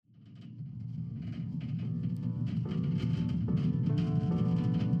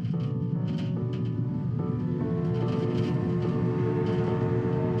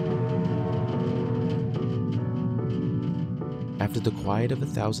the quiet of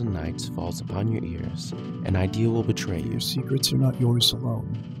 1,000 nights falls upon your ears, an idea will betray you. Your secrets are not yours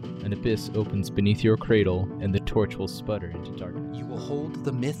alone. An abyss opens beneath your cradle, and the torch will sputter into darkness. You will hold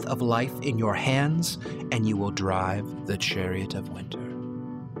the myth of life in your hands, and you will drive the chariot of winter.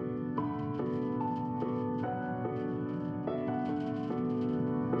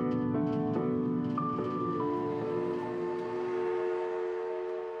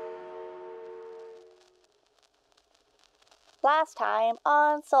 Last time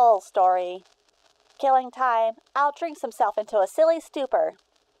on Soul Story. Killing time, Al drinks himself into a silly stupor.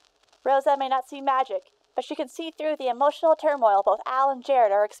 Rosa may not see magic, but she can see through the emotional turmoil both Al and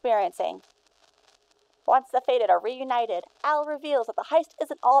Jared are experiencing. Once the Fated are reunited, Al reveals that the heist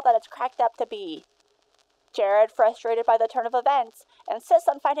isn't all that it's cracked up to be. Jared, frustrated by the turn of events, insists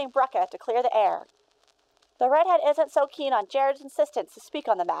on finding Brecca to clear the air. The redhead isn't so keen on Jared's insistence to speak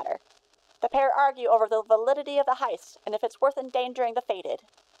on the matter. The pair argue over the validity of the heist and if it's worth endangering the Fated.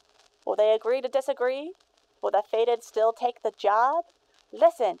 Will they agree to disagree? Will the Fated still take the job?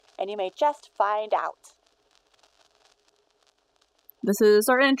 Listen, and you may just find out. This is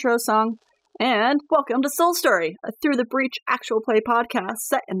our intro song, and welcome to Soul Story, a Through the Breach actual play podcast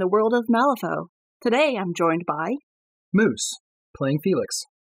set in the world of Malifaux. Today I'm joined by... Moose, playing Felix.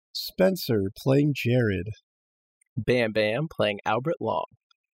 Spencer, playing Jared. Bam Bam, playing Albert Long.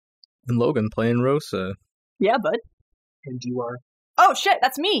 And Logan playing Rosa. Yeah, bud. And you are? Oh, shit,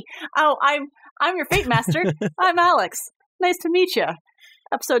 that's me. Oh, I'm your Fate Master. I'm Alex. Nice to meet you.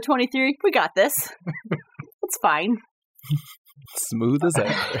 Episode 23, we got this. It's fine. Smooth as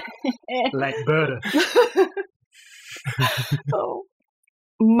ever. Like butter. Oh.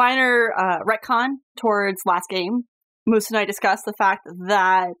 Minor retcon towards last game. Moose and I discussed the fact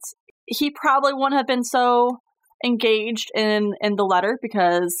that he probably wouldn't have been so engaged in the letter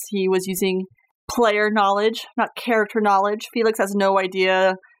because he was using player knowledge, not character knowledge. Felix has no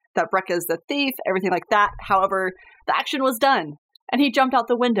idea that Brecca's the thief, everything like that. However, the action was done, and he jumped out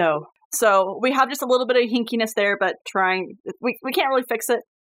the window. So we have just a little bit of hinkiness there, but we can't really fix it,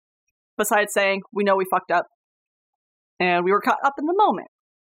 besides saying we know we fucked up, and we were caught up in the moment.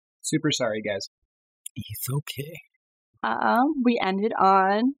 Super sorry, guys. It's okay. We ended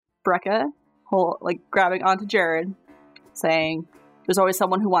on Brecca grabbing onto Jared, saying, "There's always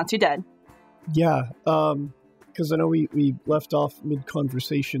someone who wants you dead." Yeah, because I know we left off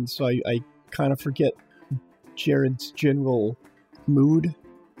mid-conversation, so I kind of forget Jared's general mood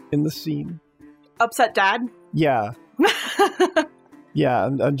in the scene. Upset dad? Yeah. Yeah,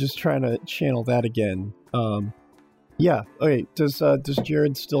 I'm just trying to channel that again. Yeah, okay, does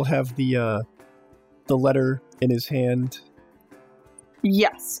Jared still have the letter in his hand?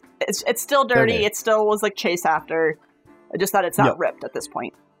 Yes. It's still dirty. Okay. It still was chased after. Just that it's not ripped at this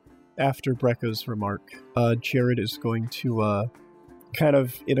point. After Brecca's remark, Jared is going to kind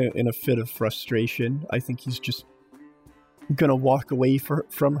of in a fit of frustration. I think he's just gonna walk away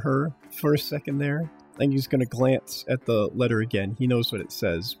from her for a second there. I think he's gonna glance at the letter again. He knows what it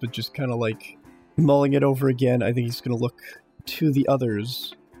says, but just kind of mulling it over again. I think he's gonna look to the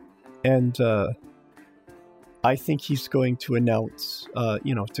others, and I think he's going to announce,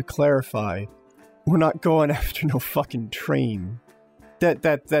 to clarify, we're not going after no fucking train.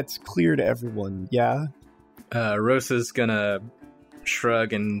 That's clear to everyone, yeah? Rosa's gonna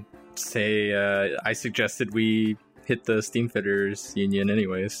shrug and say, I suggested we hit the Steamfitters Union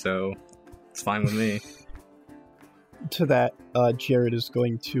anyway, so it's fine with me. To that, Jared is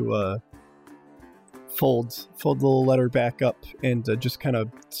going to fold the little letter back up and just kind of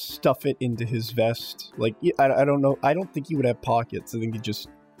stuff it into his vest. I don't know. I don't think he would have pockets. I think he just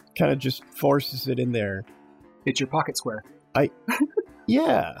kind of just forces it in there. It's your pocket square.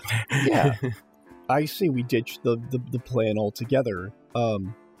 Yeah. I say we ditch the plan altogether.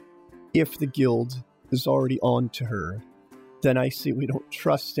 If the guild is already on to her, then I say we don't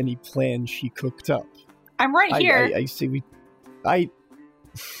trust any plan she cooked up. I'm right here. I say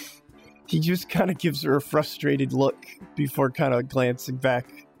He just kind of gives her a frustrated look before kind of glancing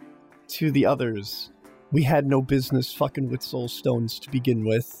back to the others. We had no business fucking with soul stones to begin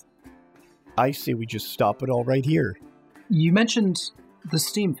with. I say we just stop it all right here. You mentioned the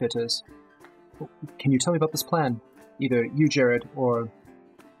Steamfitters. Can you tell me about this plan? Either you, Jared, or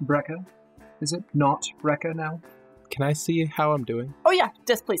Brecca? Is it not Brecca now? Can I see how I'm doing? Oh yeah,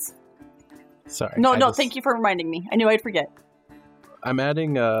 just please. Sorry. No, thank you for reminding me. I knew I'd forget. I'm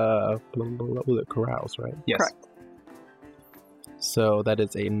adding carouse, right? Yes. Correct. So that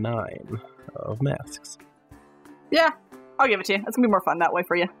is a 9 of masks. Yeah, I'll give it to you. It's gonna be more fun that way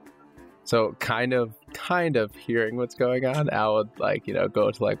for you. So kind of hearing what's going on, Al would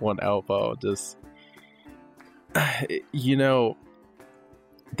go to one elbow, just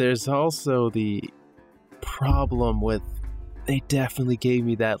there's also the problem with they definitely gave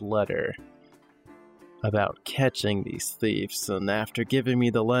me that letter about catching these thieves, and after giving me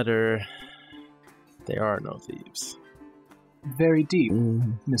the letter, there are no thieves. Very deep,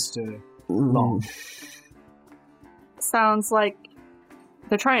 Mr. Long. Sounds like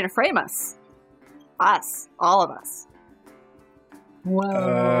they're trying to frame us. Us. All of us.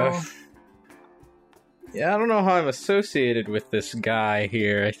 Well... Yeah, I don't know how I'm associated with this guy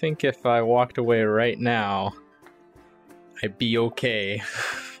here. I think if I walked away right now, I'd be okay.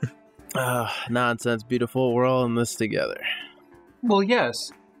 Nonsense, beautiful. We're all in this together. Well,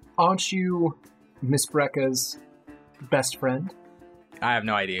 yes. Aren't you Miss Brecca's best friend? I have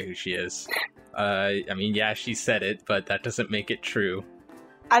no idea who she is. I mean, yeah, she said it, but that doesn't make it true.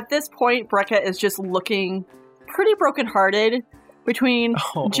 At this point, Brecca is just looking pretty brokenhearted between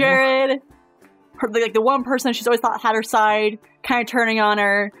Jared, her, like the one person she's always thought had her side, kind of turning on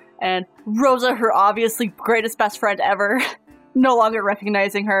her, and Rosa, her obviously greatest best friend ever, no longer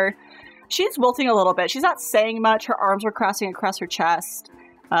recognizing her. She's wilting a little bit. She's not saying much. Her arms are crossing across her chest.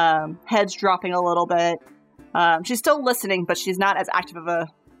 Head's dropping a little bit. She's still listening, but she's not as active of a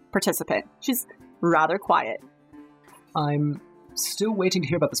participant. She's rather quiet. I'm still waiting to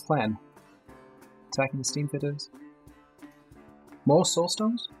hear about this plan. Attacking the Steamfitters? More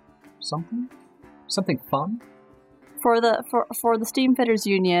soulstones? Something? Something fun? For the Steamfitters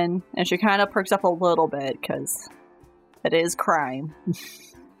Union, and she kind of perks up a little bit, because it is crime.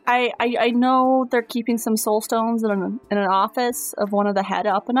 I know they're keeping some soulstones in an office of one of the head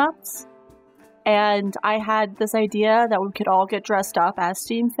up-and-ups, and I had this idea that we could all get dressed up as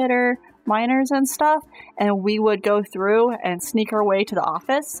Steamfitter miners and stuff, and we would go through and sneak our way to the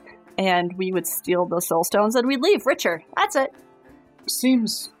office, and we would steal the soulstones, and we'd leave richer. That's it.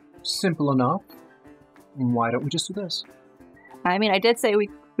 Seems simple enough. Why don't we just do this? I mean, I did say we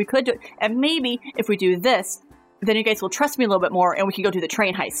could do it, and maybe if we do this, then you guys will trust me a little bit more, and we can go do the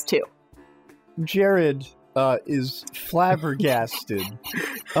train heist, too. Jared is flabbergasted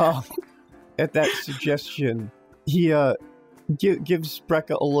at that suggestion. He gives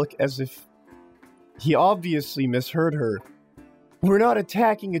Brecca a look as if he obviously misheard her. We're not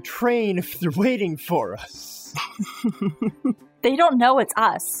attacking a train if they're waiting for us. They don't know it's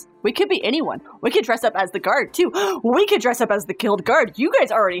us. We could be anyone. We could dress up as the guard, too. We could dress up as the guild guard. You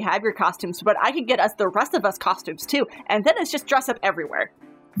guys already have your costumes, but I could get us the rest of us costumes, too. And then it's just dress up everywhere.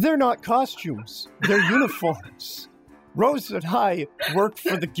 They're not costumes. They're uniforms. Rose and I work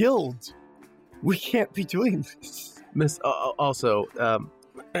for the guild. We can't be doing this. Miss, also,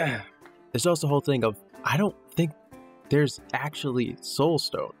 there's also the whole thing of, I don't think there's actually soul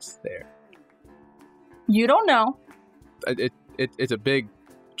stones there. You don't know. It's a big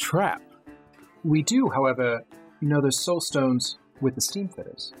trap. We do, however, know there's soul stones with the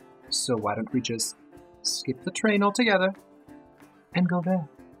Steamfitters. So why don't we just skip the train altogether and go there?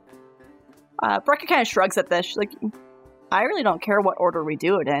 Brecca kind of shrugs at this. She's like, I really don't care what order we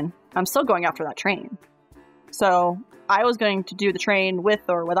do it in. I'm still going after that train. So I was going to do the train with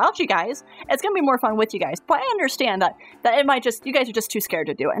or without you guys. It's going to be more fun with you guys. But I understand that it might just, you guys are just too scared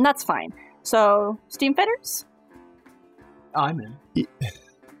to do it, and that's fine. So, Steamfitters? I'm in.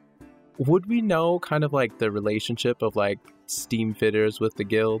 Would we know kind of like the relationship of like Steamfitters with the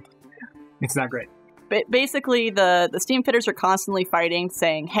guild? It's not great. Basically, the Steamfitters are constantly fighting,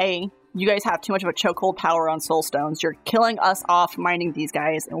 saying, hey, you guys have too much of a chokehold power on soulstones. You're killing us off mining these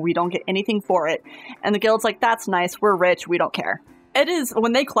guys, and we don't get anything for it. And the guild's like, that's nice. We're rich. We don't care. It is,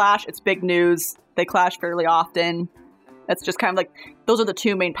 when they clash, it's big news. They clash fairly often. It's just kind of like, those are the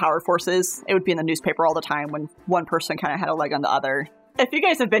two main power forces. It would be in the newspaper all the time when one person kind of had a leg on the other. If you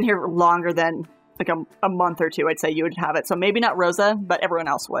guys have been here longer than like a month or two, I'd say you would have it. So maybe not Rosa, but everyone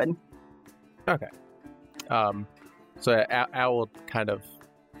else would. Okay. So Al will kind of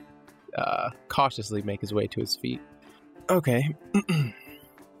cautiously make his way to his feet. Okay.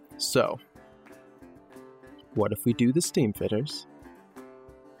 So, what if we do the Steamfitters?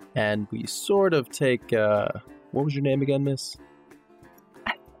 And we sort of take, what was your name again, miss?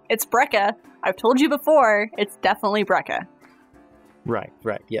 It's Brecca. I've told you before, it's definitely Brecca. Right,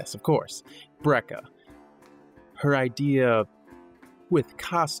 yes, of course. Brecca. Her idea with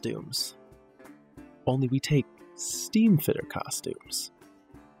costumes. Only we take Steamfitter costumes.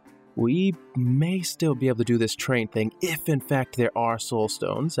 We may still be able to do this train thing if, in fact, there are soul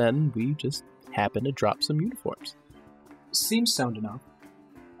stones, and we just happen to drop some uniforms. Seems sound enough.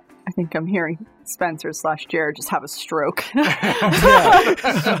 I think I'm hearing Spencer / Jared just have a stroke. Yeah.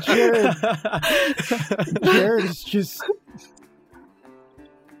 Jared is just...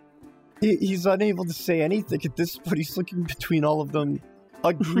 He's unable to say anything at this point. He's looking between all of them.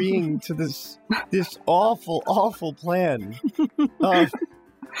 agreeing to this awful plan.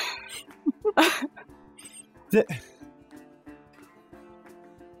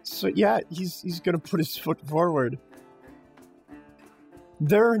 So yeah, he's gonna put his foot forward.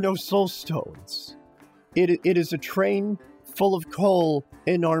 There are no soul stones. It is a train full of coal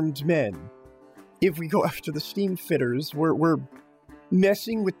and armed men. If we go after the steam fitters, we're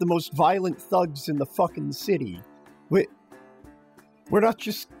messing with the most violent thugs in the fucking city. We're not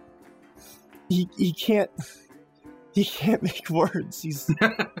just... He can't make words.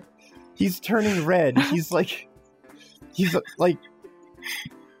 He's turning red. He's like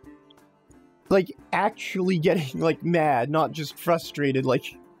actually getting like mad, not just frustrated.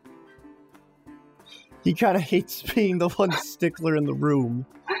 Like, he kind of hates being the one stickler in the room.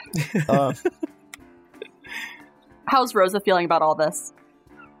 How's Rosa feeling about all this?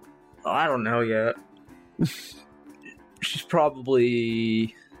 I don't know yet. She's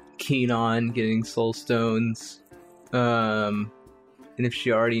probably keen on getting soul stones. And if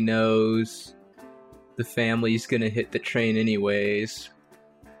she already knows the family's gonna hit the train anyways,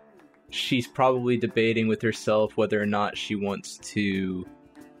 she's probably debating with herself whether or not she wants to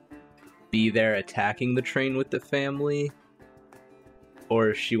be there attacking the train with the family, or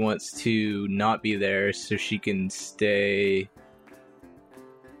if she wants to not be there so she can stay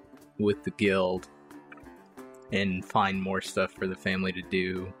with the guild and find more stuff for the family to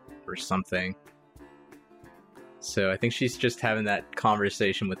do or something. So I think she's just having that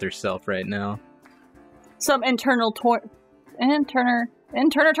conversation with herself right now. Some internal turner. You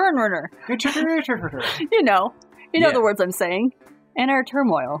know Yeah. the words I'm saying. Inner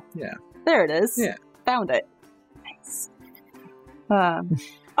turmoil. Yeah. There it is. Yeah. Found it. Nice.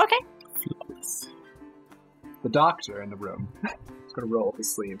 Okay. The doctor in the room is going to roll up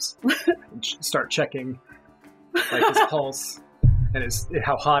his sleeves and start checking like his pulse and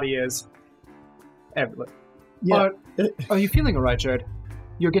how hot he is. Yeah. Are you feeling all right, Jared?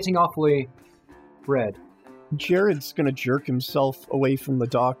 You're getting awfully red. Jared's gonna jerk himself away from the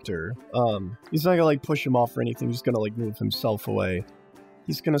doctor. He's not gonna like push him off or anything. He's gonna like move himself away.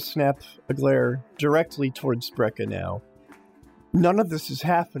 He's gonna snap a glare directly towards Brekka now. None of this is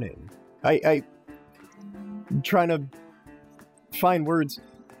happening. I'm trying to find words.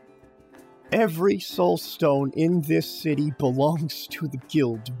 Every soul stone in this city belongs to the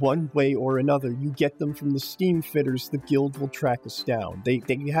guild, one way or another. You get them from the steam fitters, the guild will track us down. They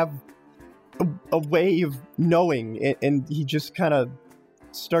have a way of knowing, and he just kind of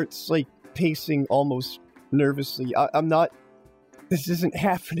starts like pacing almost nervously. I'm not... This isn't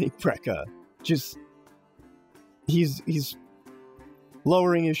happening, Brekka. Just... He's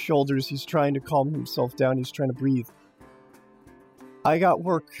lowering his shoulders, he's trying to calm himself down, he's trying to breathe. I got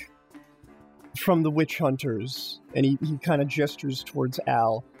work from the witch hunters, and he kind of gestures towards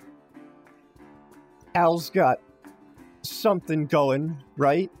Al. Al's got something going,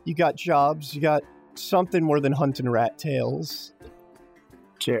 right? You got jobs, you got something more than hunting rat tails.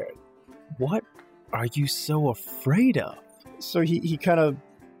 Jared, what are you so afraid of? So he kind of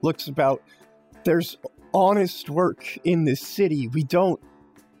looks about. There's honest work in this city. We don't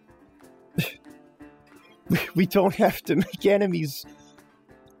have to make enemies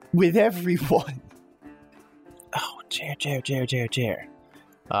with everyone. Oh, Jared.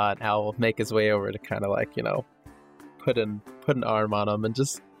 And Al will make his way over to kind of like, put an arm on him and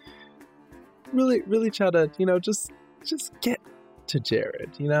just really try to, just get to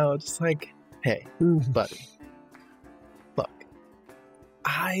Jared, just like, hey, buddy, look,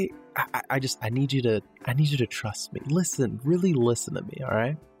 I need you to trust me. Really listen to me, all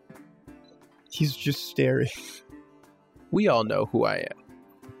right? He's just staring. We all know who I am,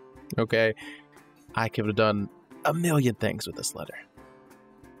 okay? I could have done a million things with this letter,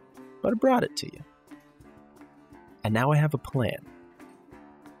 but I brought it to you. And now I have a plan.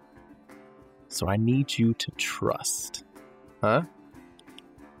 So I need you to trust. Huh?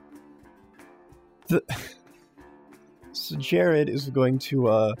 So Jared is going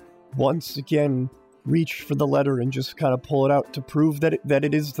to once again reach for the letter and just kind of pull it out to prove that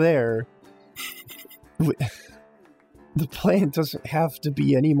it is there. The plan doesn't have to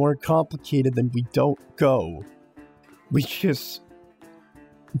be any more complicated than we don't go. We just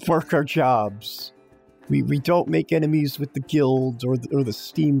work our jobs. We don't make enemies with the guild or the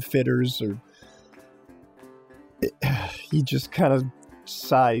steam fitters or... He just kind of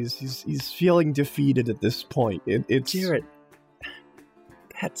sighs. He's feeling defeated at this point. It's Jared,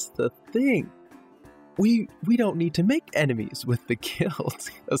 that's the thing. We don't need to make enemies with the guild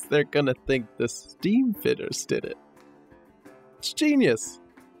because they're gonna think the steam fitters did it. It's genius.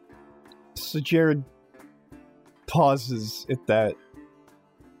 So Jared pauses at that,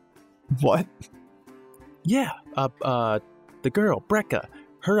 What? Yeah, the girl, Brecca,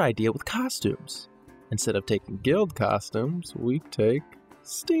 her idea with costumes. Instead of taking guild costumes, we take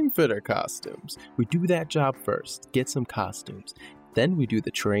steamfitter costumes. We do that job first, get some costumes. Then we do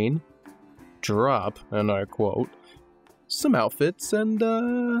the train, drop, and I quote, some outfits,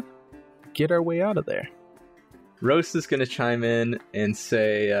 and get our way out of there. Rose is going to chime in and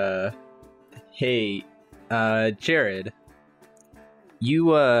say, hey, Jared,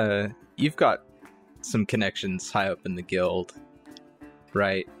 you've got some connections high up in the guild,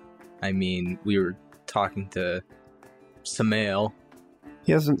 right? I mean, we were talking to Samael.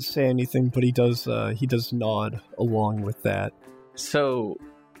 He doesn't say anything, but he does nod along with that. So,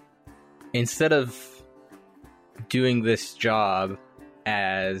 instead of doing this job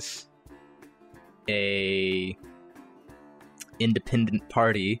as a independent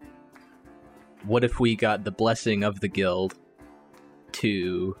party, what if we got the blessing of the guild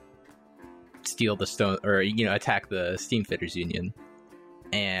to steal the stone, or attack the Steamfitters Union?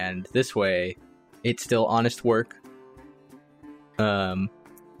 And this way, it's still honest work, and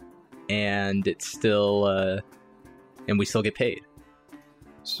it's still and we still get paid.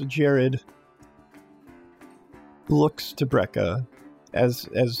 So Jared looks to Brecca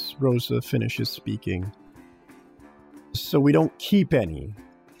as Rosa finishes speaking. So we don't keep any.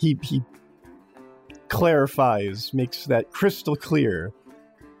 He clarifies, makes that crystal clear.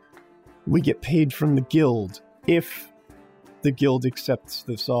 We get paid from the guild if the guild accepts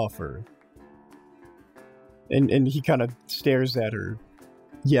this offer. And he kind of stares at her.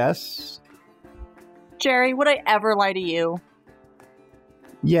 Yes? Jerry, would I ever lie to you?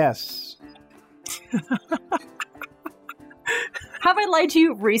 Yes. Have I lied to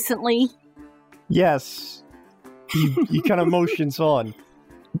you recently? Yes. He kind of motions on.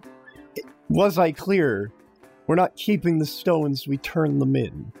 Was I clear? We're not keeping the stones, we turn them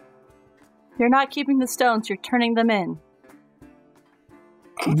in. You're not keeping the stones, you're turning them in.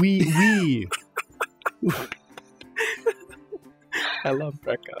 We. I love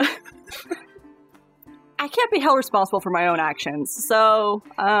Brecca. I can't be held responsible for my own actions, so,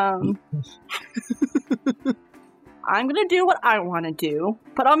 I'm gonna do what I want to do,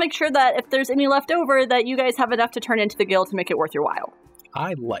 but I'll make sure that if there's any left over, that you guys have enough to turn into the guild to make it worth your while.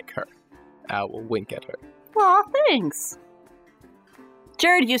 I like her. I will wink at her. Aw, thanks.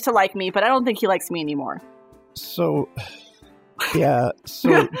 Jared used to like me, but I don't think he likes me anymore. So, yeah,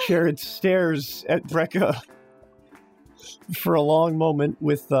 so Jared stares at Brecca for a long moment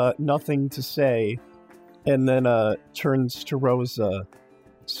with nothing to say, and then turns to Rosa.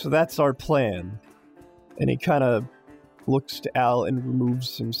 So that's our plan. And he kind of looks to Al and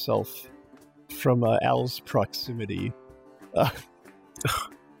removes himself from Al's proximity.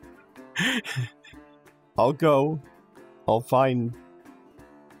 I'll go. I'll find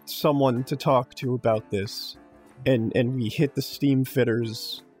someone to talk to about this. And we hit the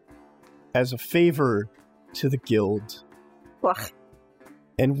Steamfitters as a favor to the guild. Ugh.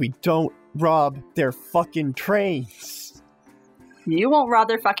 And we don't rob their fucking trains. You won't rob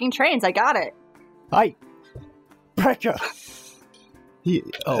their fucking trains, I got it. Brecca!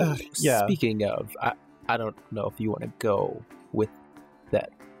 Yeah. Speaking of, I don't know if you want to go with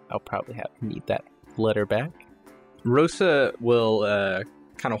that. I'll probably need that letter back. Rosa will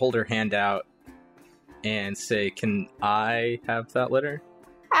kind of hold her hand out and say, can I have that letter?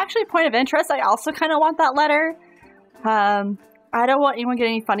 Actually, point of interest, I also kind of want that letter. I don't want anyone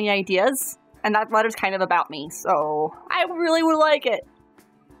getting any funny ideas, and that letter's kind of about me, so I really would like it.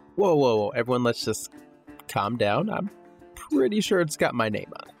 Whoa. Everyone, let's just calm down. I'm pretty sure it's got my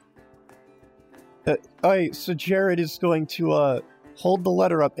name on it. So Jared is going to hold the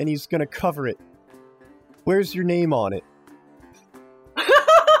letter up and he's going to cover it. Where's your name on it?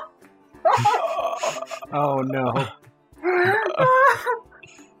 Oh no.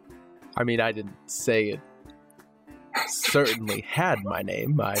 I mean, I didn't say it certainly had my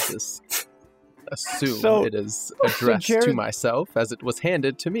name. I just assume it is addressed to myself as it was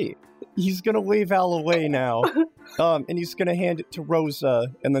handed to me. He's going to wave Al away now. And he's going to hand it to Rosa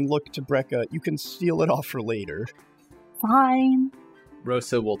and then look to Brecca. You can steal it off her later. Fine.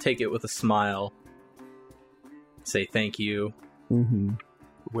 Rosa will take it with a smile. Say thank you. Mm-hmm.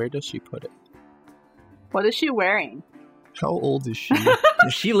 Where does she put it? What is she wearing? How old is she?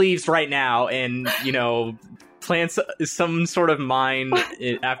 She leaves right now and, plants some sort of mine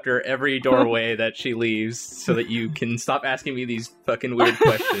after every doorway that she leaves so that you can stop asking me these fucking weird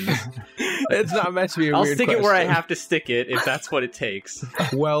questions. It's not meant to be a I'll weird stick question. it where I have to stick it if that's what it takes.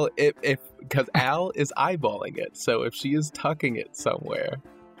 Well, because Al is eyeballing it, so if she is tucking it somewhere,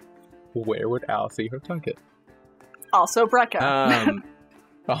 where would Al see her tuck it? Also Brecca.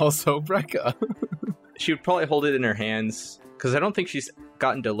 Also, Brecca. She would probably hold it in her hands, because I don't think she's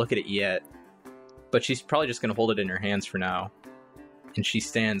gotten to look at it yet. But she's probably just going to hold it in her hands for now. And she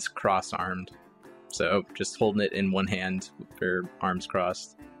stands cross-armed. So, just holding it in one hand with her arms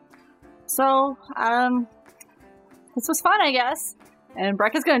crossed. So, this was fun, I guess. And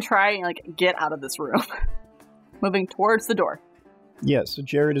Brecca's gonna try and, get out of this room. Moving towards the door. Yeah, so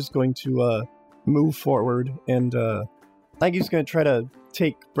Jared is going to move forward, and I think he's going to try to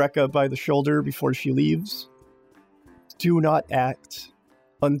take Brecca by the shoulder before she leaves. Do not act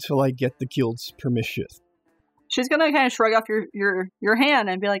until I get the guild's permission. She's gonna kind of shrug off your hand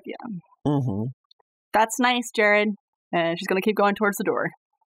and be like, yeah. Mm-hmm. That's nice, Jared. And she's gonna keep going towards the door.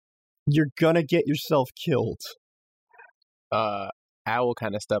 You're gonna get yourself killed. Al will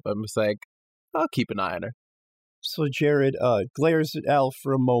kind of step up and say, like, I'll keep an eye on her. So Jared glares at Al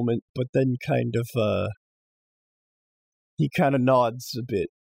for a moment, but then he kind of nods a bit.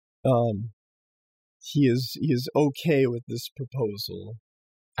 He is okay with this proposal.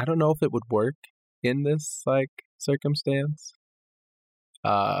 I don't know if it would work in this circumstance.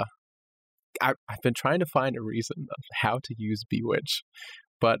 I've been trying to find a reason of how to use Bewitch,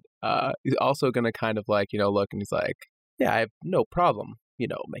 but he's also gonna kind of look, and he's like, yeah, I have no problem,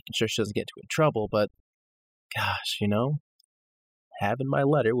 making sure she doesn't get into trouble, but gosh, having my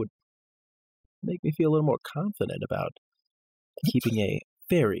letter would make me feel a little more confident about keeping a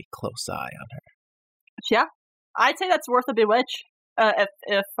very close eye on her. Yeah, I'd say that's worth a Bewitch.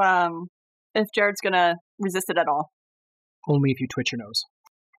 If Jared's gonna resist it at all. Only if you twitch your nose.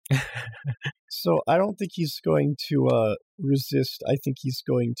 So I don't think he's going to resist. I think he's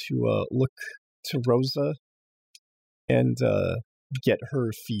going to look to Rosa and get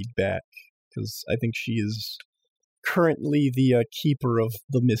her feedback, because I think she is currently the keeper of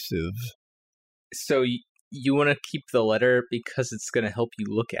the missive. So you want to keep the letter because it's going to help you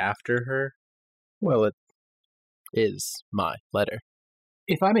look after her? Well, it is my letter.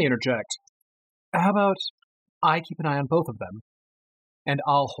 If I may interject, how about I keep an eye on both of them, and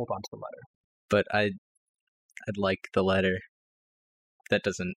I'll hold on to the letter. But I'd like the letter. That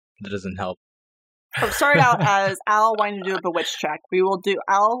doesn't help. Start out as Al wanting to do a Bewitch check. We will do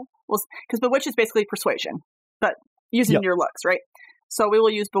because Bewitch is basically persuasion, but using your looks, right? So we will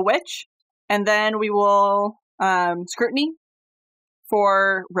use Bewitch, and then we will Scrutiny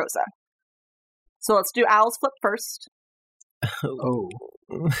for Rosa. So let's do Al's flip first.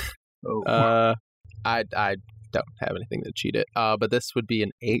 I don't have anything to cheat it. But this would be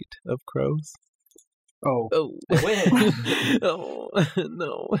an 8 of crows. Oh, win. Oh,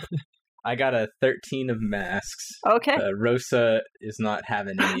 no. I got a 13 of masks. Okay. Rosa is not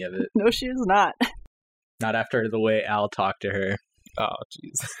having any of it. No, she is not. Not after the way Al talked to her. Oh,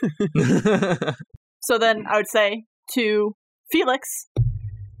 jeez. So then I would say to Felix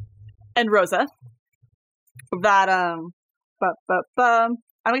and Rosa that I'm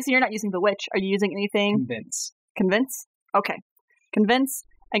guessing you're not using Bewitch. Are you using anything? Convince? Okay. Convince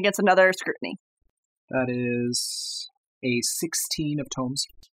and gets another Scrutiny. That is a 16 of tomes.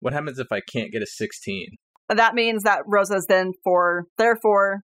 What happens if I can't get a 16? That means that Rosa's then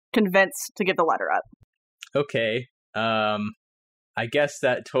therefore convinced to give the letter up. Okay. I guess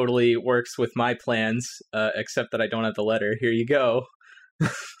that totally works with my plans, except that I don't have the letter. Here you go. Are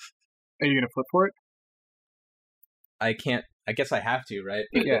you going to flip for it? I can't. I guess I have to, right?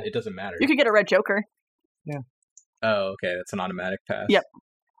 Yeah. It doesn't matter. You could get a red joker. Yeah. Oh, okay. That's an automatic pass. Yep.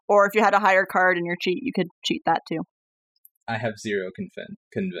 Or if you had a higher card in your cheat, you could cheat that too. I have 0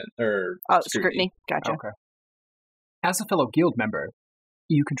 Scrutiny. Gotcha. Okay. As a fellow guild member,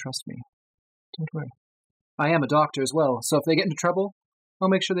 you can trust me. Don't worry. I am a doctor as well, so if they get into trouble, I'll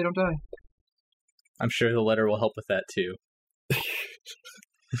make sure they don't die. I'm sure the letter will help with that too.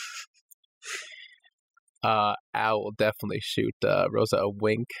 Al will definitely shoot Rosa a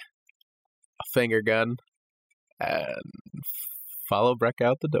wink, a finger gun, and follow Brecca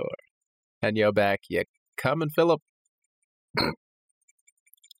out the door. And yell back, "You coming, Philip?"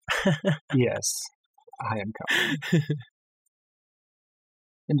 Yes, I am coming.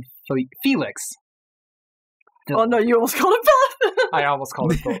 And Felix. Oh no, you almost called him Philip. I almost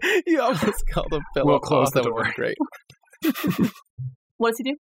called him Philip. You almost called him Philip. We'll close the that door. would be great. What does he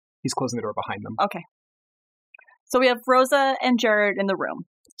do? He's closing the door behind them. Okay. So we have Rosa and Jared in the room.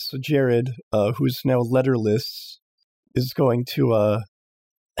 So Jared, who's now letterless, is going to,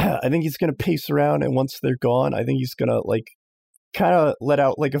 I think he's going to pace around, and once they're gone, I think he's going to, kind of let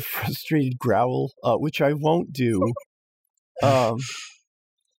out, a frustrated growl, which I won't do. I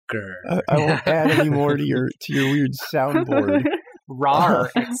won't add any more to your weird soundboard. Rawr,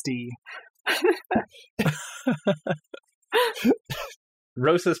 XD.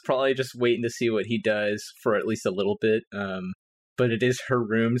 Rosa's probably just waiting to see what he does for at least a little bit. But it is her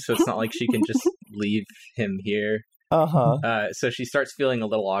room, so it's not like she can just leave him here. Uh-huh. So she starts feeling a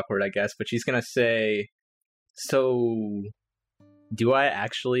little awkward, I guess, but she's gonna say, so, do I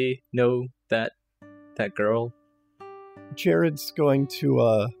actually know that girl? Jared's going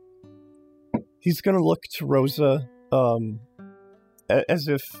to, he's gonna look to Rosa, as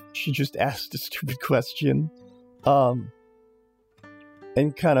if she just asked a stupid question,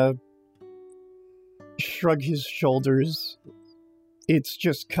 and kind of shrug his shoulders. It's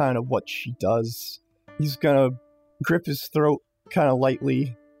just kind of what she does. He's gonna grip his throat kind of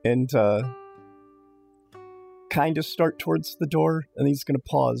lightly and kind of start towards the door, and he's gonna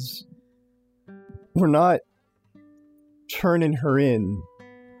pause. We're not turning her in,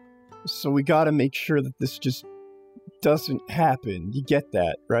 so we gotta make sure that this just doesn't happen. You get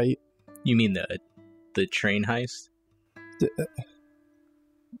that, right? You mean the train heist?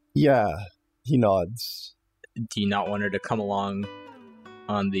 Yeah, he nods. Do you not want her to come along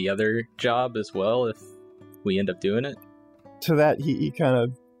on the other job as well if we end up doing it? To that, he kind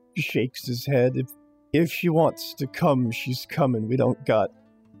of shakes his head. If she wants to come, she's coming. We don't got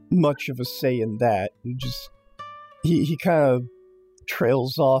much of a say in that. He kind of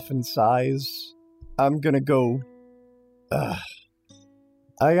trails off and sighs. I'm gonna go. I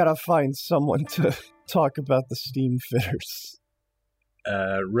gotta find someone to talk about the steam fitters.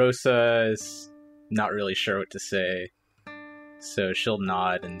 Rosa is not really sure what to say, so she'll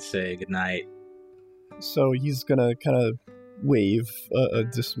nod and say goodnight. So he's gonna kind of wave a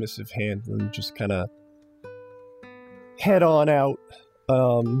dismissive hand and just kind of head on out,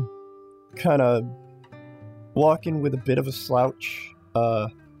 kind of walking with a bit of a slouch,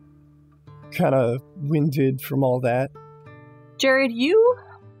 kind of winded from all that. Jared,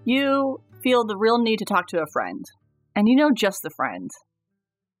 you feel the real need to talk to a friend, and you know just the friend.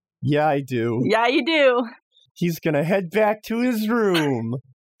 Yeah, I do. Yeah, you do. He's gonna head back to his room.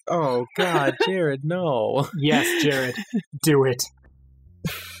 Oh, God, Jared, no. Yes, Jared, do it.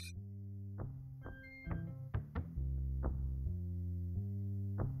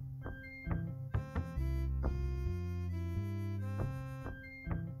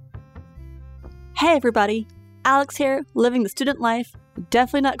 Hey everybody, Alex here, living the student life,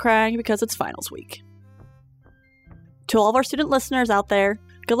 definitely not crying because it's finals week. To all of our student listeners out there,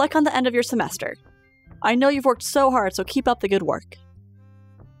 good luck on the end of your semester. I know you've worked so hard, so keep up the good work.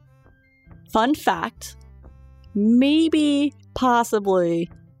 Fun fact, maybe, possibly,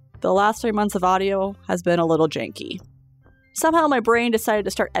 the last 3 months of audio has been a little janky. Somehow my brain decided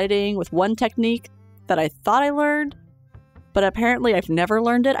to start editing with one technique that I thought I learned, but apparently I've never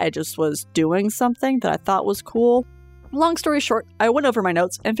learned it. I just was doing something that I thought was cool. Long story short, I went over my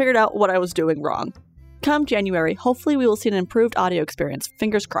notes and figured out what I was doing wrong. Come January, hopefully we will see an improved audio experience,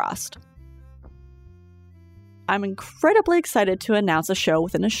 fingers crossed. I'm incredibly excited to announce a show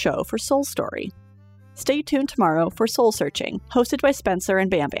within a show for Soul Story. Stay tuned tomorrow for Soul Searching, hosted by Spencer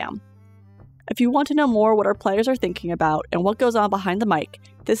and Bam Bam. If you want to know more what our players are thinking about and what goes on behind the mic,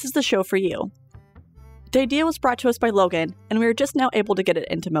 this is the show for you. The idea was brought to us by Logan, and we are just now able to get it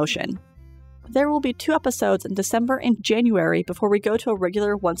into motion. There will be 2 episodes in December and January before we go to a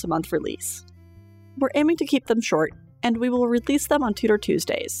regular once-a-month release. We're aiming to keep them short, and we will release them on Tutor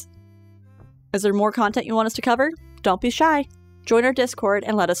Tuesdays. Is there more content you want us to cover? Don't be shy. Join our Discord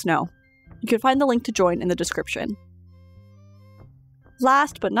and let us know. You can find the link to join in the description.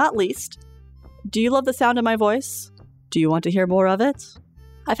 Last but not least, do you love the sound of my voice? Do you want to hear more of it?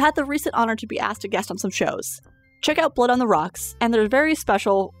 I've had the recent honor to be asked to guest on some shows. Check out Blood on the Rocks and their very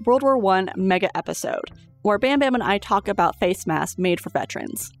special World War I mega episode, where Bam Bam and I talk about face masks made for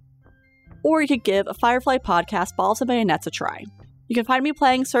veterans. Or you could give a Firefly podcast Balls and Bayonets a try. You can find me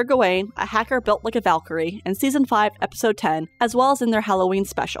playing Sir Gawain, a hacker built like a Valkyrie, in Season 5, Episode 10, as well as in their Halloween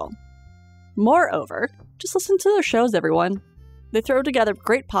special. Moreover, just listen to their shows, everyone. They throw together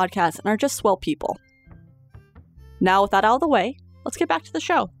great podcasts and are just swell people. Now with that out of the way, let's get back to the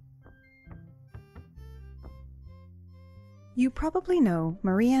show. You probably know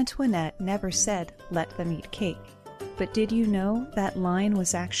Marie Antoinette never said, "Let them eat cake." But did you know that line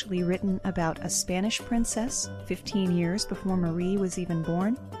was actually written about a Spanish princess 15 years before Marie was even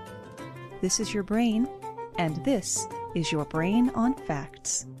born? This is your brain, and this is your brain on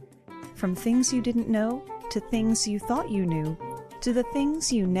facts. From things you didn't know, to things you thought you knew, to the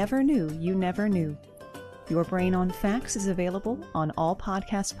things you never knew you never knew. Your Brain on Facts is available on all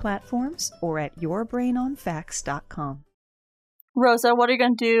podcast platforms or at yourbrainonfacts.com. Rosa, what are you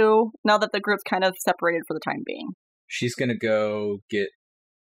going to do now that the group's kind of separated for the time being? She's gonna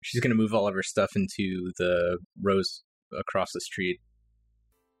she's gonna move all of her stuff into the rows across the street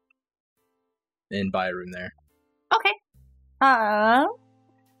and buy a room there. Okay. I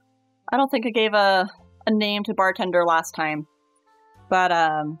don't think I gave a name to bartender last time, but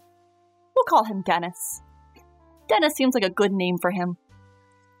we'll call him Dennis. Dennis seems like a good name for him.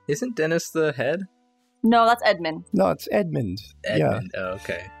 Isn't Dennis the head? No, that's Edmund. No, it's Edmund. Edmund. Oh,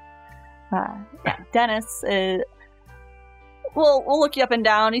 okay. Yeah, Dennis is... We'll look you up and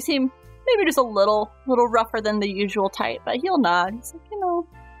down. You seem maybe just a little rougher than the usual type, but he'll nod. He's like,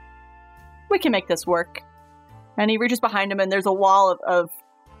 we can make this work. And he reaches behind him, and there's a wall of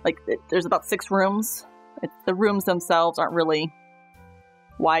there's about 6 rooms. The rooms themselves aren't really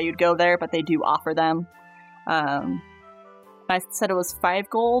why you'd go there, but they do offer them. I said it was 5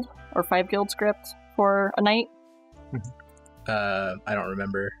 gold or 5 guild script for a night. I don't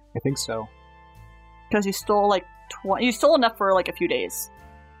remember. I think so. Because you stole you stole enough for a few days.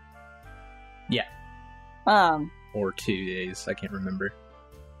 Yeah. Or 2 days. I can't remember.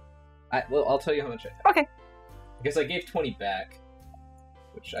 I'll tell you how much I have. Okay. Because I gave 20 back,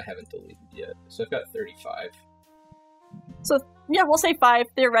 which I haven't deleted yet. So I've got 35. So, yeah, we'll say 5,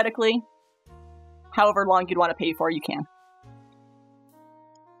 theoretically. However long you'd want to pay for, you can.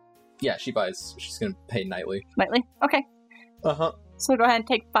 Yeah, she's going to pay nightly. Nightly? Okay. Uh-huh. So go ahead and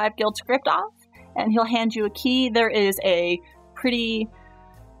take 5 guild script off, and he'll hand you a key. There is a pretty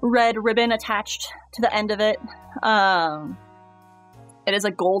red ribbon attached to the end of it. It is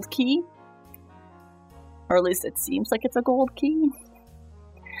a gold key. Or at least it seems like it's a gold key.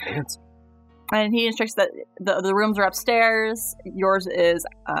 And he instructs that the rooms are upstairs. Yours is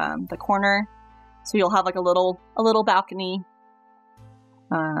the corner. So you'll have a little balcony.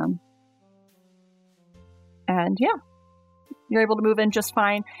 And yeah, you're able to move in just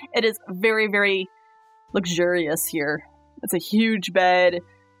fine. It is very, very luxurious here. It's a huge bed,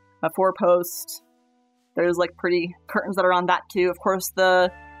 a 4-post. There's pretty curtains that are on that too. Of course,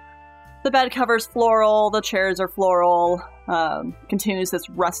 the bed cover's floral. The chairs are floral. Continues this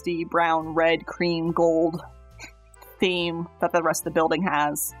rusty brown, red, cream, gold theme that the rest of the building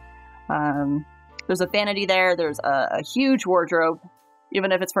has. There's a vanity there. There's a huge wardrobe.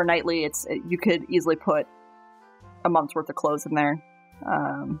 Even if it's for nightly, you could easily put a month's worth of clothes in there.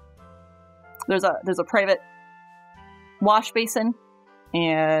 There's a private wash basin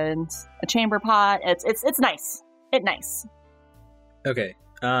and a chamber pot. It's nice. It's nice. Okay.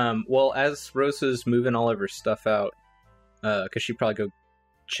 Well, as Rosa's moving all of her stuff out, because she'd probably go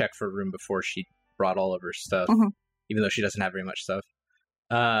check for a room before she brought all of her stuff, even though she doesn't have very much stuff.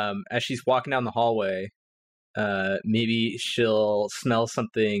 As she's walking down the hallway, maybe she'll smell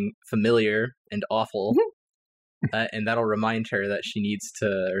something familiar and awful, and that'll remind her that she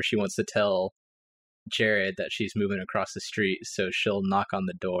wants to tell Jared that she's moving across the street, so she'll knock on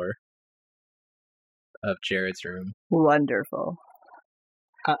the door of Jared's room. Wonderful.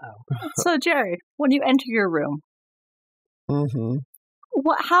 Uh-oh. So, Jared, when you enter your room,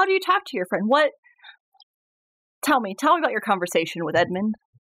 how do you talk to your friend? Tell me about your conversation with Edmund.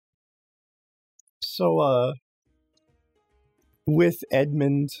 So, with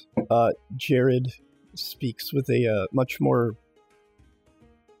Edmund, Jared speaks with a much more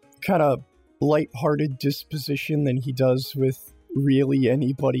kind of light-hearted disposition than he does with really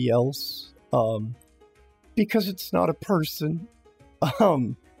anybody else, because it's not a person.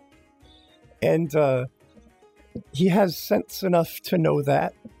 And he has sense enough to know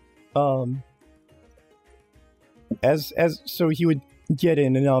that. So he would get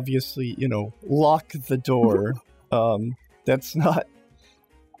in and obviously, lock the door. That's not.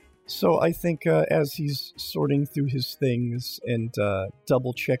 So I think as he's sorting through his things and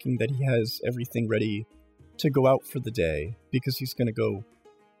double checking that he has everything ready to go out for the day, because he's going to go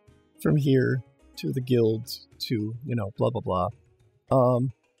from here to the guild to, blah, blah, blah.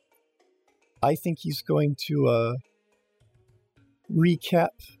 I think he's going to recap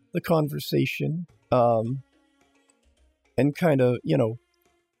the conversation and kind of,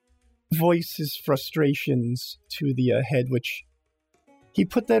 voice his frustrations to the head, which he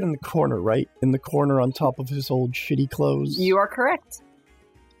put that in the corner, right? In the corner on top of his old shitty clothes. You are correct.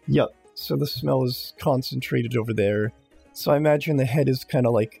 Yep. So the smell is concentrated over there. So I imagine the head is kind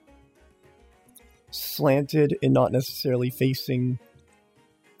of slanted and not necessarily facing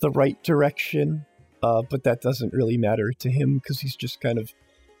the right direction, but that doesn't really matter to him because he's just kind of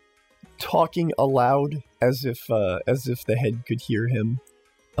talking aloud as if the head could hear him.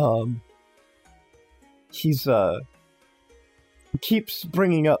 He's keeps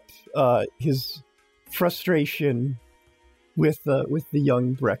bringing up his frustration with the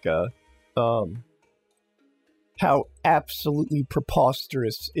young Brecca, how absolutely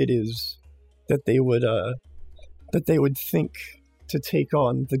preposterous it is that they would think to take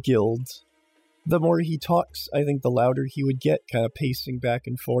on the guild, the more he talks, I think the louder he would get, kind of pacing back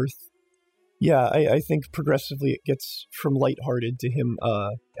and forth. Yeah, I think progressively it gets from lighthearted to him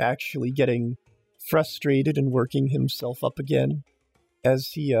actually getting frustrated and working himself up again as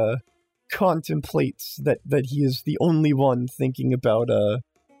he contemplates that he is the only one thinking about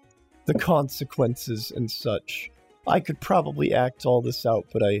the consequences and such. I could probably act all this out,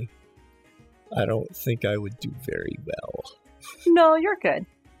 but I don't think I would do very well. No, you're good.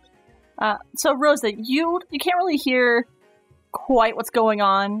 So Rosa, you can't really hear quite what's going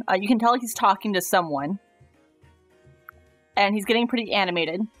on. You can tell he's talking to someone, and he's getting pretty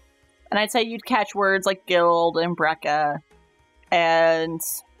animated. And I'd say you'd catch words like guild and Brecca, and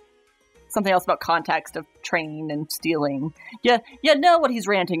something else about context of train and stealing. You know what he's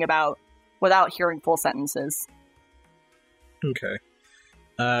ranting about without hearing full sentences. Okay.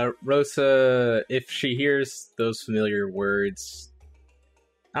 Rosa, if she hears those familiar words,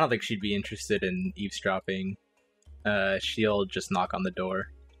 I don't think she'd be interested in eavesdropping. She'll just knock on the door.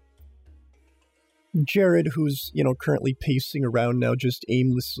 Jared, who's, currently pacing around now, just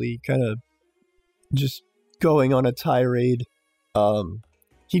aimlessly, kind of just going on a tirade,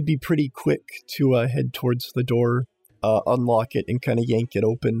 he'd be pretty quick to head towards the door, unlock it, and kind of yank it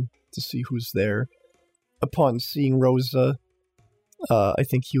open to see who's there. Upon seeing Rosa, I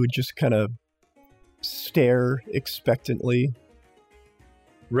think he would just kind of stare expectantly.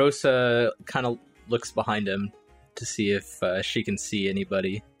 Rosa kind of looks behind him to see if she can see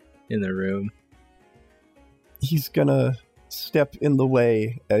anybody in the room. He's gonna step in the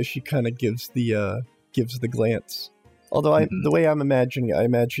way as she kind of gives the glance. Although the way I'm imagining it, I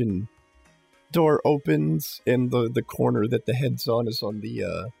imagine door opens and the corner that the head's on is on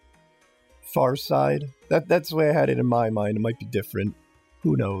the far side. That's the way I had it in my mind. It might be different.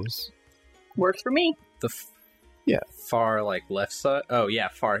 Who knows? Works for me. Far left side. Oh yeah,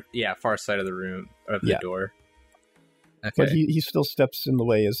 far side of the room of the door. Okay. But he still steps in the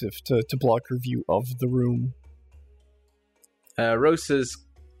way as if to block her view of the room. Rosa's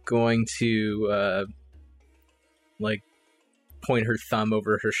going to point her thumb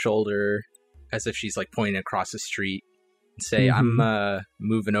over her shoulder as if she's pointing across the street and say, "I'm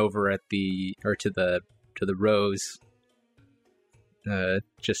moving over to the Rose,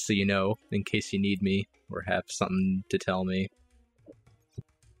 just so you know, in case you need me or have something to tell me."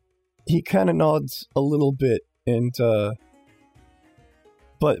 He kind of nods a little bit and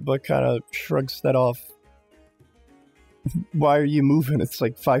but kind of shrugs that off. Why are you moving? It's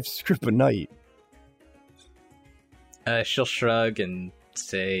 5 scrip a night. She'll shrug and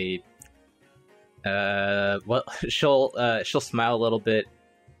say, well, she'll smile a little bit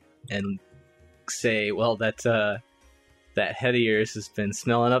and say, well, that head of yours has been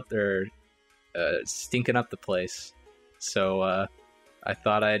smelling up there, stinking up the place. So I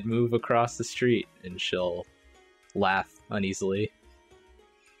thought I'd move across the street. And she'll laugh uneasily.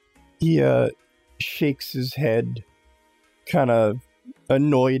 He shakes his head, kind of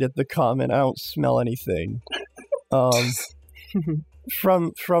annoyed at the comment. I don't smell anything.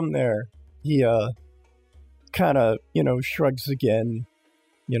 From there, he kind of, shrugs again.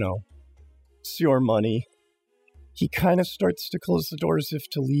 It's your money. He kind of starts to close the door as if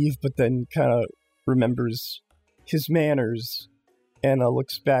to leave, but then kind of remembers his manners and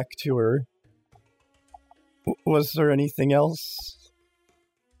looks back to her. Was there anything else?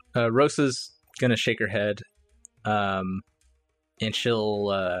 Rosa's gonna shake her head, and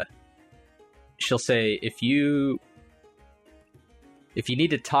she'll say, if you need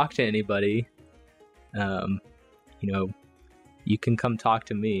to talk to anybody, you can come talk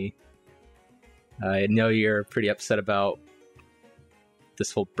to me. I know you're pretty upset about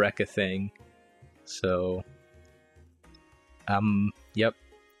this whole Brecca thing, so yep,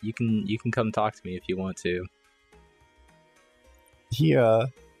 you can come talk to me if you want to. He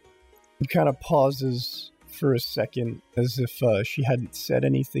kind of pauses for a second as if she hadn't said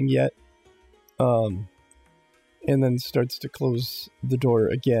anything yet, and then starts to close the door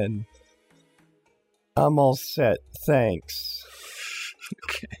again. I'm all set, thanks.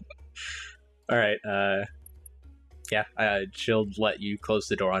 Okay. All right. She'll let you close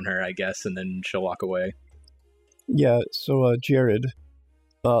the door on her, I guess, and then she'll walk away. Yeah, so Jared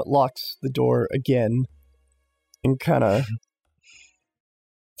locks the door again and kind of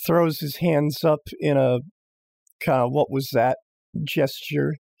throws his hands up in a kind of what was that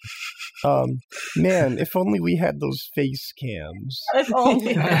gesture. Man, if only we had those face cams. If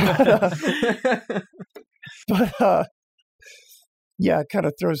only. But yeah, kind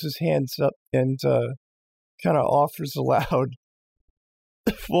of throws his hands up and kind of offers aloud,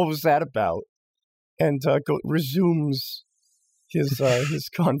 what was that about? And resumes his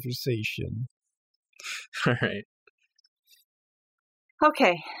conversation. All right.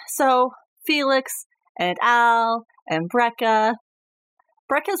 Okay, so Felix and Al and Brecca.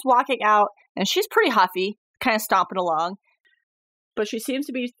 Brecca's walking out, and she's pretty huffy, kind of stomping along, but she seems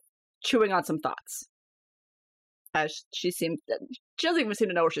to be chewing on some thoughts. As she doesn't even seem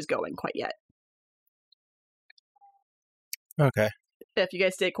to know where she's going quite yet. Okay. If you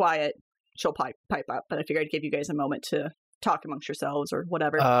guys stay quiet, she'll pipe up, but I figured I'd give you guys a moment to talk amongst yourselves or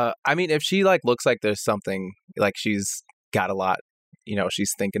whatever. I mean, if she like looks like there's something like she's got a lot,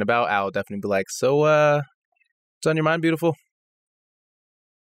 she's thinking about, I'll definitely be like, so, what's on your mind, beautiful?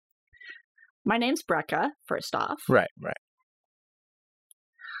 My name's Brecca, first off. Right.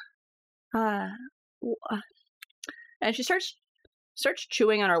 And she starts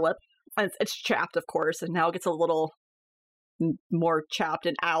chewing on her lip. It's chapped, of course, and now it gets a little more chapped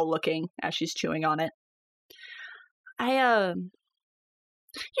and owl looking as she's chewing on it. You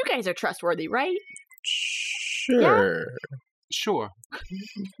guys are trustworthy, right? Sure. Yeah? Sure.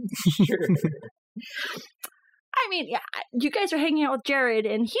 I mean, yeah, you guys are hanging out with Jared,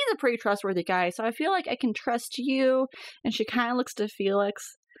 and he's a pretty trustworthy guy, so I feel like I can trust you. And she kind of looks to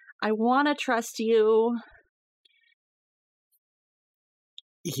Felix. I want to trust you.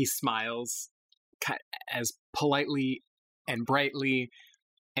 He smiles as politely and brightly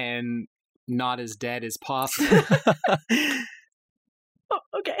and not as dead as possible. Oh,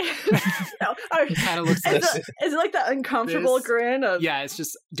 okay. No, He kind of looks like is it like that uncomfortable grin of... Yeah, it's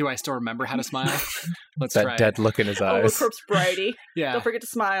just, do I still remember how to smile? Let's that try dead look in his Oh, eyes. corpse brighty. Yeah. Don't forget to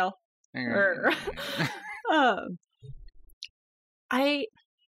smile. I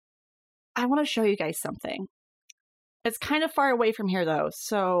want to show you guys something. It's kind of far away from here, though,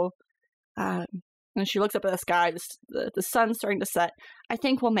 so... and she looks up at the sky, the sun's starting to set. I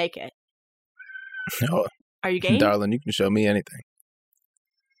think we'll make it. No, Are you game? darling, you can show me anything.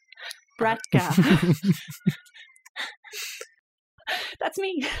 Brecca. That's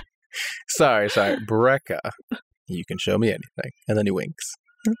me. Sorry. Brecca, you can show me anything. And then he winks.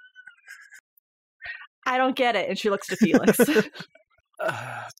 I don't get it. And she looks to Felix.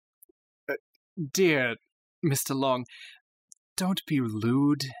 Dear Mr. Long, don't be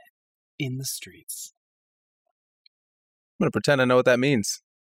lewd in the streets. I'm going to pretend I know what that means.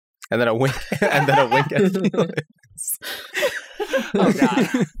 And then a wink. And then a wink at Felix. Oh, God.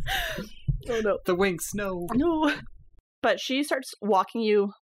 Oh, no. The winks, no. No. But she starts walking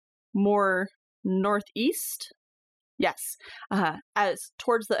you more northeast. Yes. As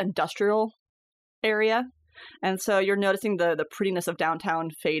towards the industrial area. And so you're noticing the prettiness of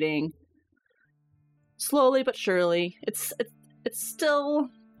downtown fading slowly but surely. It's still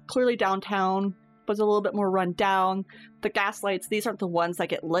clearly downtown, but it's a little bit more run down. The gas lights, these aren't the ones that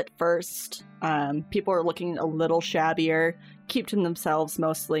get lit first. People are looking a little shabbier, keep to themselves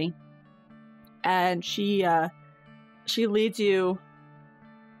mostly. And she leads you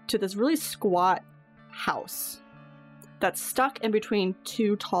to this really squat house that's stuck in between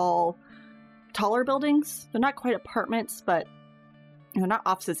two taller buildings. They're not quite apartments, but they're not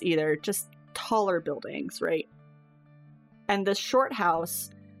offices either, just taller buildings, right? And this short house,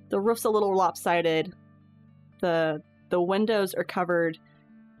 the roof's a little lopsided. The windows are covered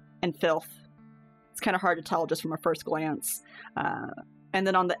in filth. It's kind of hard to tell just from a first glance. And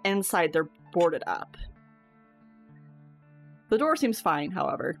then on the inside, they're boarded up. The door seems fine,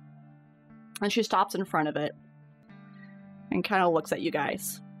 however. And she stops in front of it and kind of looks at you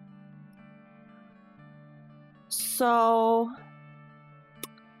guys. So,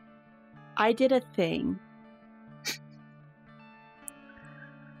 I did a thing.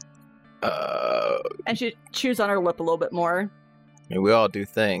 And she chews on her lip a little bit more. I mean, we all do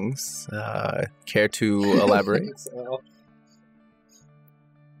things. Care to elaborate?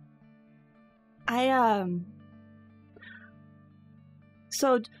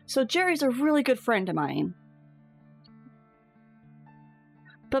 So Jerry's a really good friend of mine.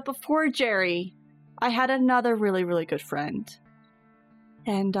 But before Jerry, I had another really, really good friend.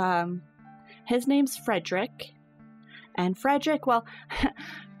 And, his name's Frederick. And Frederick, well,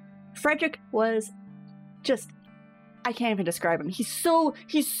 Frederick was just, I can't even describe him. He's so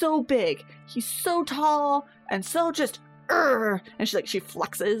big. He's so tall and so just, and she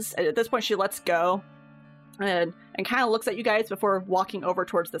flexes. And at this point, she lets go and kind of looks at you guys before walking over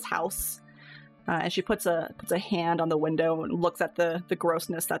towards this house. And she puts a hand on the window and looks at the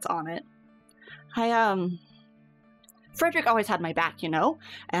grossness that's on it. Frederick always had my back,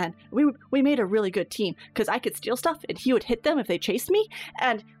 and we made a really good team because I could steal stuff and he would hit them if they chased me,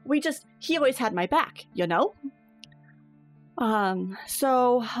 and he always had my back,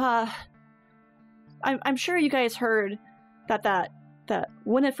 So I'm sure you guys heard that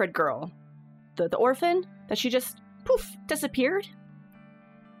Winifred girl, the orphan, that she just, poof, disappeared.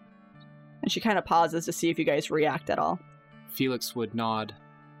 And she kind of pauses to see if you guys react at all. Felix would nod.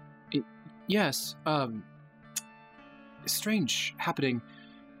 Yes, strange happening.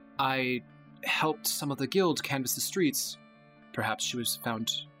 I helped some of the guild canvass the streets. Perhaps she was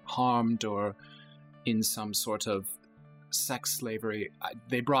found harmed or in some sort of sex slavery.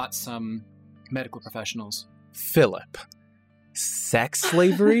 They brought some medical professionals. Philip. Sex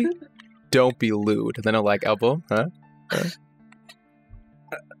slavery? Don't be lewd. Then I'll like, elbow, huh? Did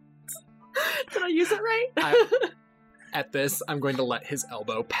I use it right? At this, I'm going to let his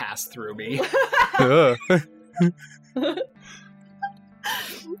elbow pass through me.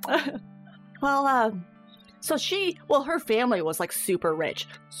 Well, her family was like super rich.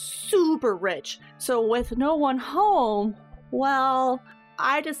 So with no one home, well,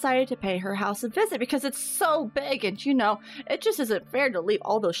 I decided to pay her house a visit because it's so big and, it just isn't fair to leave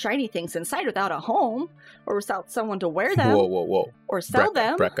all those shiny things inside without a home or without someone to wear them. Whoa. Or sell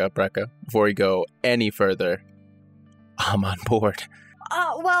them. Brecca, before we go any further, I'm on board.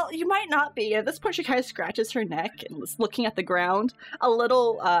 Well, you might not be. At this point, she kind of scratches her neck and is looking at the ground. A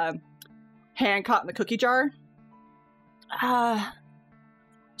little hand caught in the cookie jar.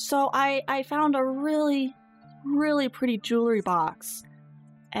 So I found a really, really pretty jewelry box.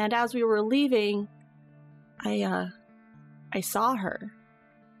 And as we were leaving, I saw her.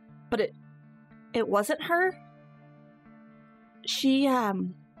 But it wasn't her. She,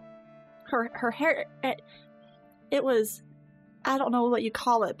 her hair, it was, I don't know what you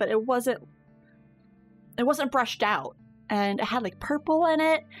call it, but it wasn't brushed out. And it had like purple in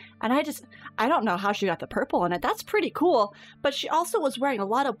it. And I don't know how she got the purple in it. That's pretty cool. But she also was wearing a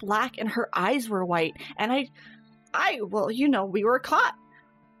lot of black and her eyes were white. And we were caught.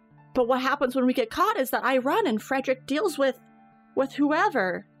 But what happens when we get caught is that I run and Frederick deals with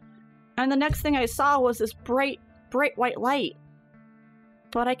whoever. And the next thing I saw was this bright white light.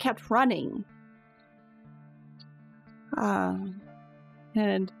 But I kept running.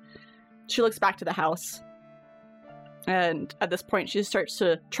 And she looks back to the house. And at this point, she starts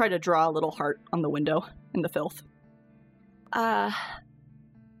to try to draw a little heart on the window in the filth.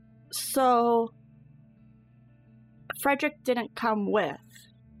 So Frederick didn't come with.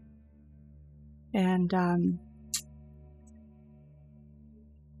 And,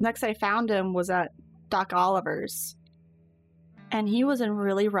 next I found him was at Doc Oliver's. And he was in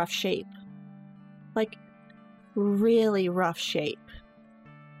really rough shape. Like, really rough shape.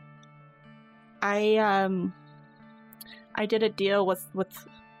 I did a deal with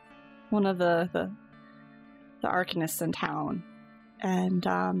one of the arcanists in town, and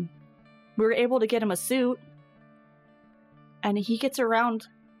we were able to get him a suit, and he gets around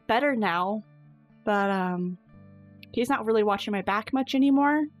better now, but he's not really watching my back much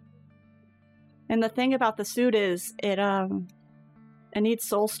anymore. And the thing about the suit is it needs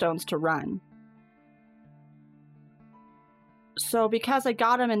soul stones to run. So because I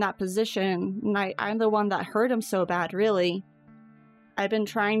got him in that position, and I'm the one that hurt him so bad, really, I've been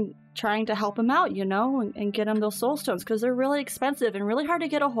trying to help him out, and get him those soul stones, because they're really expensive and really hard to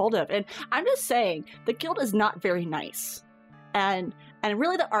get a hold of. And I'm just saying, the guild is not very nice. And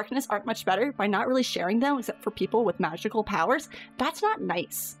really the arcanists aren't much better by not really sharing them, except for people with magical powers. That's not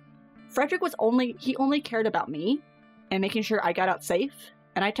nice. Frederick only cared about me and making sure I got out safe,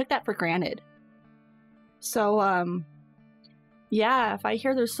 and I took that for granted. So, yeah, if I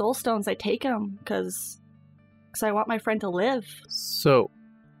hear there's soul stones, I take them because I want my friend to live. So,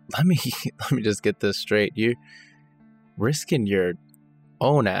 let me just get this straight. You're risking your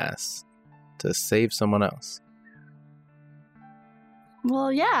own ass to save someone else.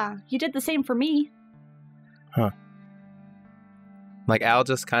 Well, yeah, you did the same for me. Huh. Like, Al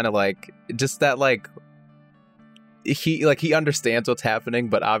just kind of he understands what's happening,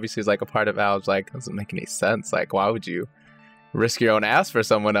 but obviously, like, a part of Al's like, doesn't make any sense. Like, why would you risk your own ass for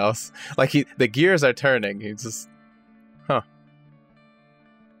someone else? Like, the gears are turning. He's just,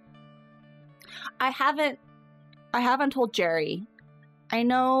 I haven't told Jerry. I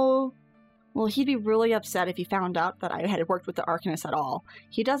know, well, he'd be really upset if he found out that I had worked with the Arcanist at all.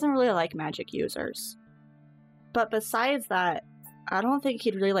 He doesn't really like magic users. But besides that, I don't think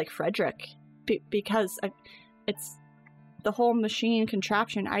he'd really like Frederick. Because it's the whole machine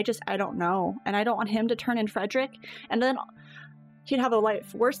contraption. I don't know. And I don't want him to turn in Frederick. And then he'd have a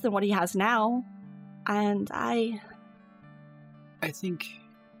life worse than what he has now. And I think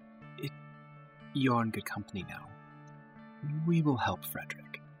you're in good company now. We will help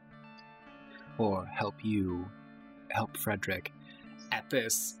Frederick. Or help Frederick at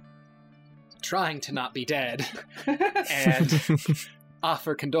this, trying to not be dead, and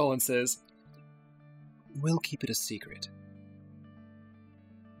offer condolences. we'll keep it a secret.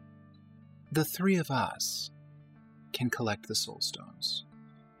 The three of us can collect the soul stones.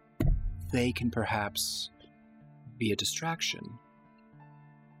 They can perhaps be a distraction,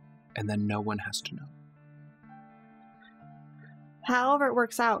 and then no one has to know. However it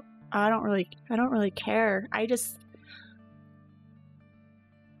works out, I don't really care. I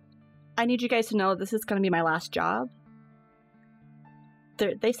need you guys to know this is going to be my last job.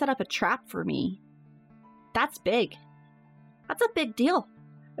 They set up a trap for me. That's big. That's a big deal.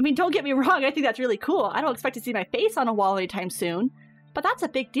 I mean, don't get me wrong, I think that's really cool. I don't expect to see my face on a wall anytime soon, but that's a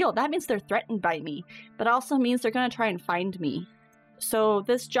big deal. That means they're threatened by me, but it also means they're going to try and find me. So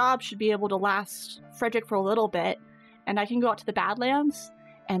this job should be able to last Frederick for a little bit, and I can go out to the Badlands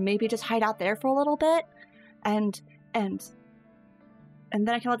and maybe just hide out there for a little bit, and then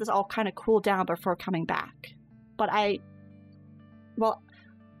I can let this all kind of cool down before coming back. But I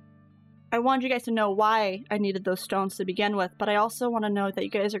wanted you guys to know why I needed those stones to begin with, but I also want to know that you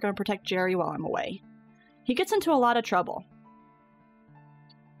guys are going to protect Jerry while I'm away. He gets into a lot of trouble.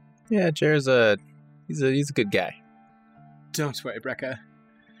 Yeah, Jerry's he's a good guy. Don't worry, Brecca.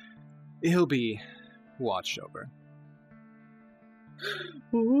 He'll be watched over.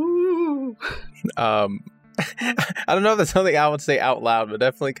 Ooh. I don't know if that's something I would say out loud, but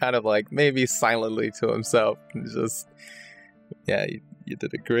definitely kind of like maybe silently to himself. Just, yeah, you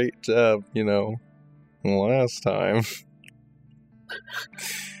did a great job, last time.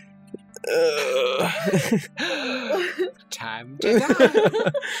 Time to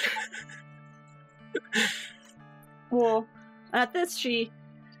die. Well, at this, she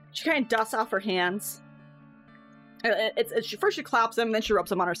kind of dusts off her hands. First she claps him, then she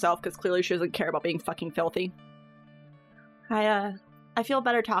rubs him on herself, because clearly she doesn't care about being fucking filthy. I feel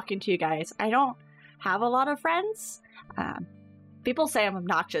better talking to you guys. I don't have a lot of friends. People say I'm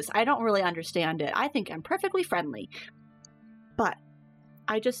obnoxious. I don't really understand it. I think I'm perfectly friendly. But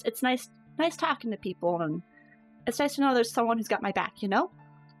it's nice talking to people, and it's nice to know there's someone who's got my back,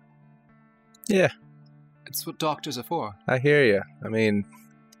 Yeah. It's what doctors are for. I hear you. I mean,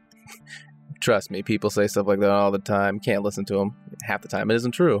 trust me, people say stuff like that all the time. Can't listen to them. Half the time it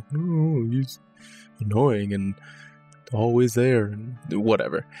isn't true. Oh, he's annoying and always there and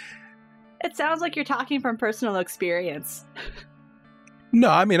whatever. It sounds like you're talking from personal experience. No,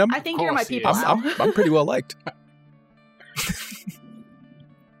 I mean, I think you're my people now. I'm pretty well liked.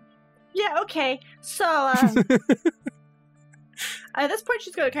 Yeah, okay. So, at this point,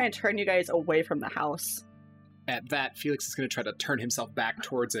 she's going to kind of turn you guys away from the house. At that, Felix is going to try to turn himself back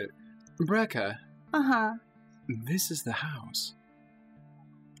towards it. Brecca. Uh-huh. This is the house.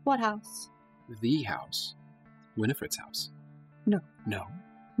 What house? The house. Winifred's house. No. No?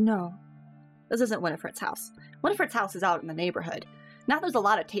 No. This isn't Winifred's house. Winifred's house is out in the neighborhood. Now there's a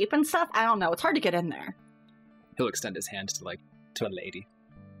lot of tape and stuff. I don't know. It's hard to get in there. He'll extend his hand to a lady.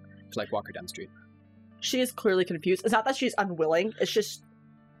 To walk her down the street. She is clearly confused. It's not that she's unwilling. It's just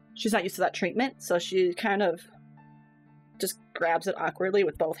she's not used to that treatment. So she kind of just grabs it awkwardly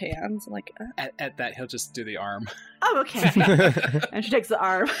with both hands. At that, he'll just do the arm. Oh, okay. And she takes the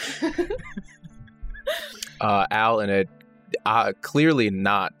arm. Al, in a clearly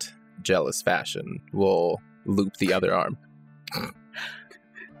not jealous fashion, will loop the other arm.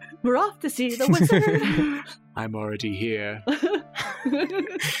 We're off to see the wizard. I'm already here.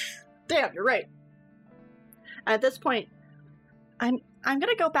 Damn, you're right. At this point, I'm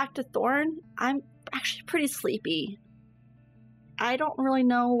gonna go back to Thorn. I'm actually pretty sleepy. I don't really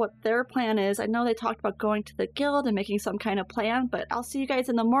know what their plan is. I know they talked about going to the guild and making some kind of plan, but I'll see you guys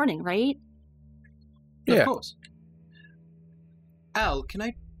in the morning, right? Yeah. Of course. Al, can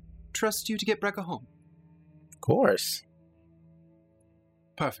I trust you to get Brecca home? Of course.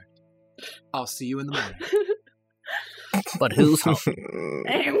 Perfect. I'll see you in the morning. But who's home?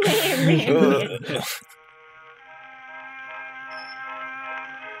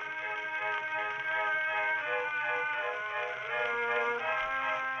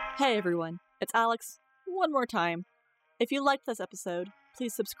 Hey everyone, it's Alex. One more time. If you liked this episode,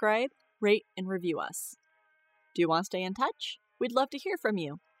 please subscribe, rate, and review us. Do you want to stay in touch? We'd love to hear from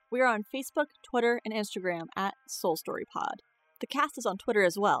you. We are on Facebook, Twitter, and Instagram at SoulStoryPod. The cast is on Twitter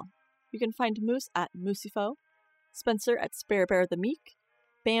as well. You can find Moose at Moosifo, Spencer at Sparebear the Meek,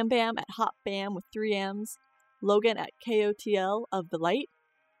 Bam Bam at Hot Bam with 3 M's, Logan at KOTL of the Light,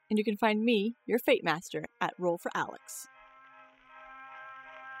 and you can find me, your Fate Master, at Roll for Alex.